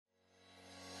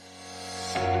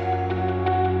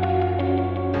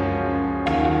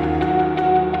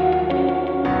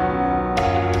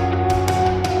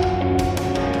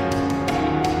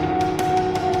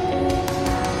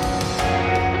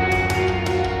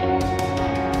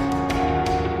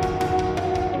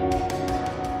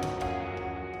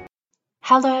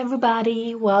Hello,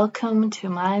 everybody. Welcome to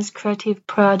Miles Creative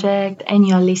Project, and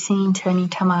you're listening to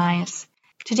Anita Miles.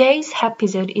 Today's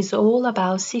episode is all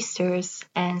about sisters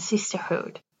and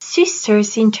sisterhood.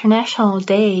 Sisters International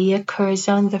Day occurs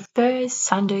on the first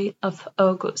Sunday of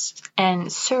August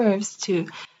and serves to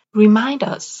remind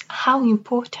us how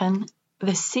important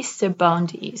the sister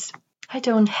bond is. I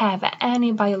don't have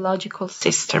any biological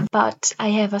sister, but I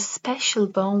have a special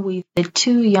bond with the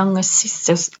two younger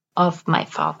sisters of my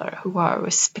father, who are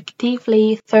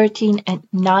respectively 13 and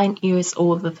 9 years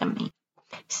older than me.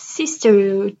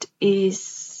 Sisterhood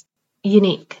is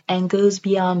unique and goes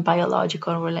beyond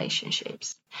biological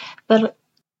relationships. But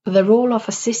the role of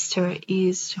a sister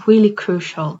is really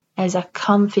crucial as a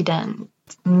confidant,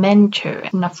 mentor,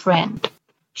 and a friend.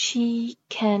 She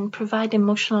can provide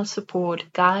emotional support,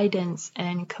 guidance,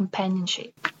 and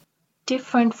companionship,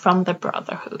 different from the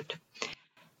brotherhood.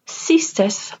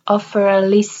 Sisters offer a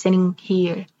listening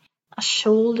ear, a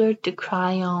shoulder to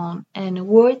cry on, and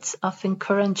words of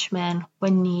encouragement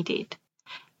when needed,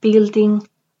 building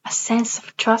a sense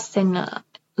of trust and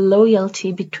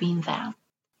loyalty between them.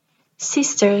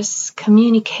 Sisters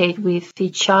communicate with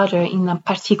each other in a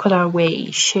particular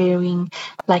way, sharing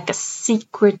like a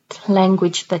secret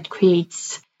language that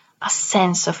creates a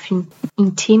sense of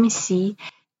intimacy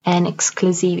and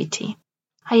exclusivity.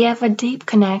 I have a deep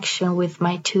connection with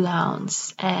my two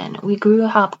aunts, and we grew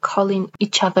up calling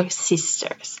each other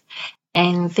sisters.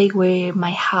 And they were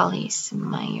my allies,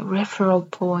 my referral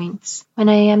points. When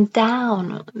I am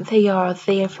down, they are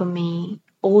there for me,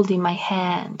 holding my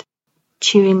hand,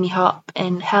 cheering me up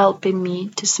and helping me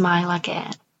to smile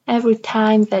again. Every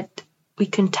time that we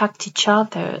contact each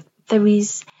other, there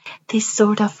is this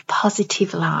sort of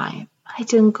positive life. I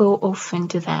don't go often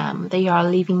to them. They are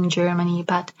living in Germany,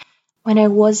 but when I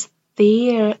was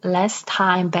there last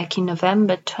time back in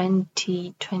November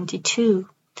 2022,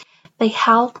 they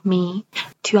helped me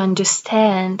to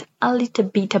understand a little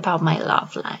bit about my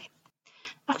love life.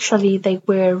 Actually, they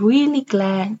were really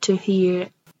glad to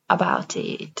hear about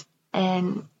it,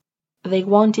 and they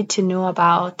wanted to know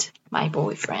about my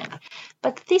boyfriend.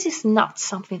 But this is not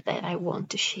something that I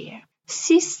want to share.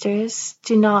 Sisters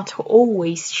do not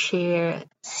always share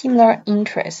similar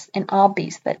interests and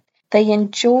hobbies that they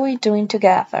enjoy doing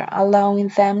together, allowing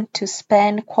them to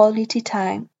spend quality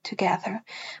time together.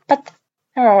 But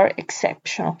there are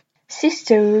exceptions.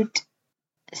 Sisterhood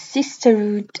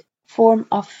form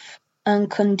of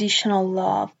unconditional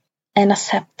love and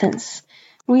acceptance,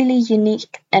 really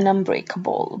unique and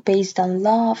unbreakable, based on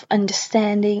love,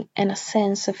 understanding, and a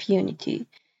sense of unity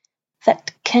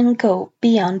that can go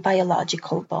beyond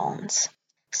biological bonds.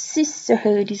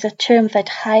 Sisterhood is a term that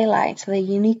highlights the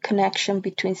unique connection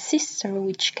between sisters,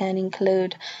 which can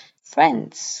include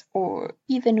friends or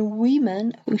even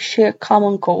women who share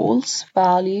common goals,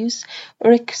 values,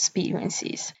 or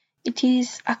experiences. It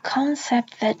is a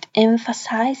concept that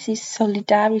emphasizes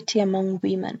solidarity among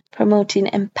women, promoting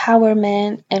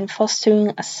empowerment and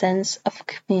fostering a sense of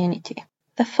community.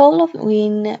 The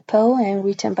following poem,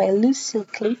 written by Lucille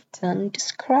Clifton,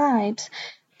 describes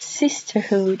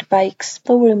sisterhood by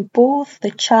exploring both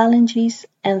the challenges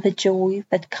and the joy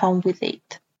that come with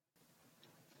it.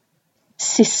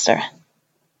 Sister.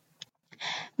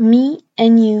 Me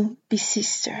and you be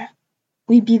sister.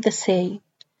 We be the same.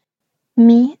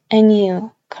 Me and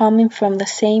you coming from the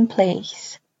same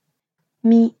place.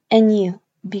 Me and you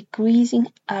be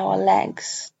greasing our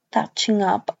legs, touching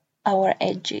up our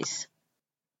edges.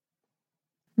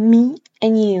 Me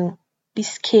and you be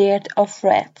scared of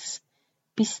rats,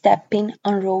 be stepping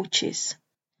on roaches.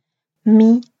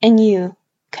 Me and you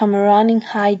come running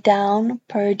high down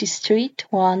per the street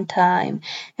one time,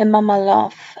 and Mama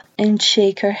laugh and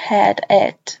shake her head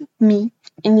at me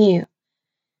and you.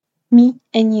 Me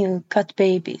and you got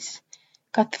babies,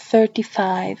 got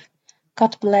 35,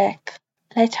 got black,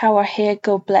 let our hair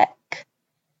go black.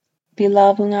 Be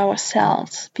loving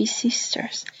ourselves, be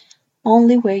sisters,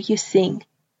 only where you sing,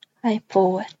 I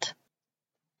poet.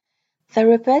 The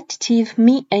repetitive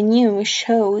me and you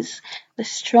shows the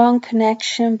strong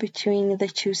connection between the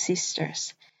two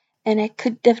sisters, and I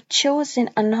could have chosen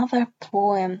another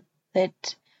poem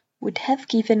that would have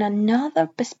given another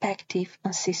perspective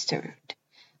on sisterhood,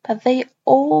 but they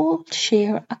all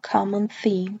share a common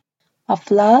theme of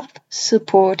love,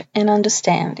 support, and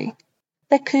understanding.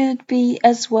 There could be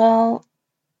as well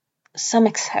some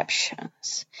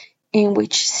exceptions in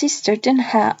which sisters don't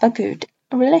have a good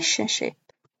relationship.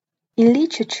 In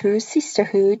literature,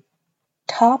 sisterhood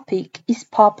topic is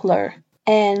popular,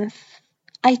 and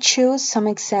I chose some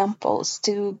examples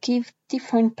to give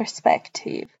different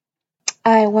perspective.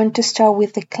 I want to start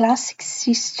with the classic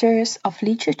sisters of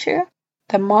literature,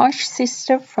 The Marsh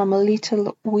Sister from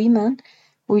Little Women,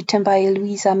 written by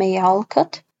Louisa May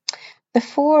Alcott. The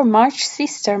four March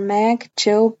sisters, Meg,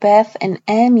 Jo, Beth, and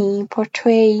Amy,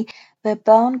 portray the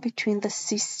bond between the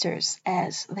sisters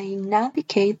as they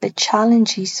navigate the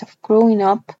challenges of growing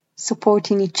up,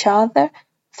 supporting each other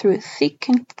through thick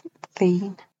and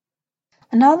thin.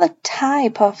 Another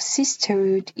type of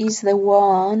sisterhood is the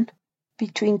one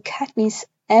between Katniss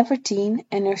Everdeen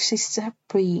and her sister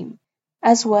Prim,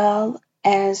 as well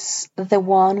as the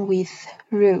one with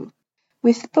Rue.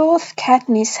 With both,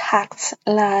 Katniss acts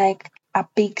like a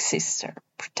big sister,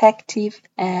 protective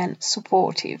and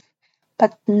supportive,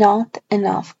 but not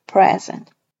enough present.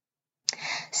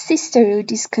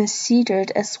 Sisterhood is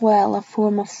considered as well a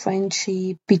form of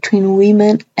friendship between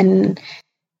women, and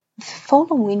the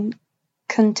following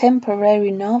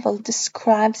contemporary novel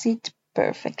describes it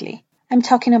perfectly. I'm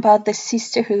talking about The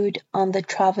Sisterhood on the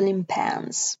Traveling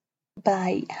Pants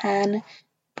by Anne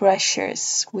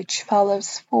Brashares, which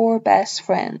follows four best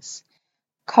friends,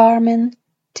 Carmen,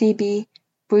 Tibby,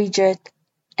 Bridget,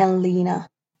 and Lena,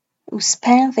 who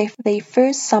spend their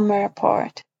first summer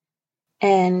apart,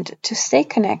 and to stay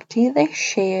connected they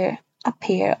share a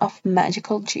pair of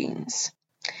magical jeans.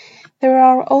 There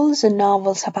are also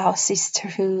novels about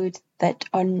sisterhood that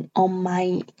are on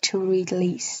my to-read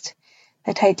list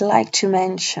that I'd like to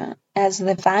mention, as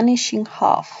The Vanishing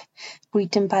Half,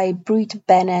 written by Brit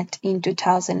Bennett in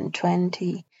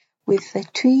 2020, with the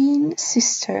twin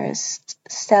sisters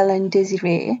Stella and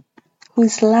Desiree,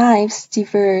 whose lives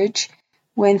diverge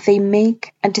when they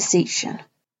make a decision.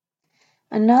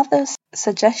 Another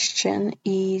suggestion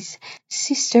is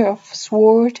Sister of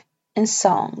Sword and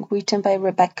Song, written by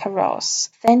Rebecca Ross,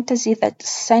 fantasy that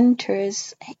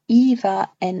centers Eva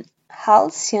and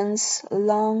Halcyon's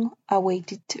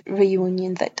long-awaited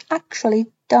reunion that actually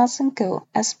doesn't go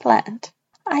as planned.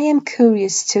 I am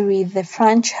curious to read the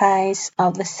franchise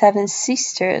of The Seven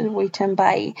Sisters, written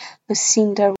by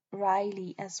Lucinda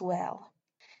Riley as well.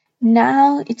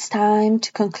 Now it's time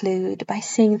to conclude by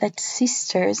saying that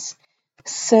sisters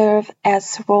serve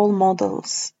as role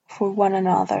models for one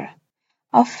another,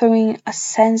 offering a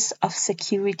sense of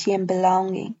security and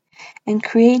belonging, and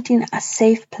creating a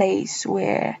safe place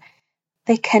where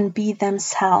they can be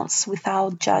themselves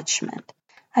without judgment.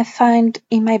 I find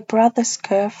in my brother's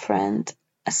girlfriend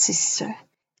a sister,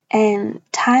 and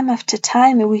time after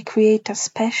time we create a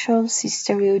special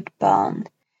sisterhood bond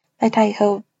that I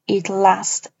hope it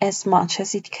lasts as much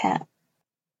as it can.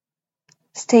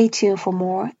 Stay tuned for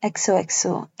more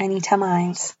XOXO Anita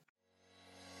Miles.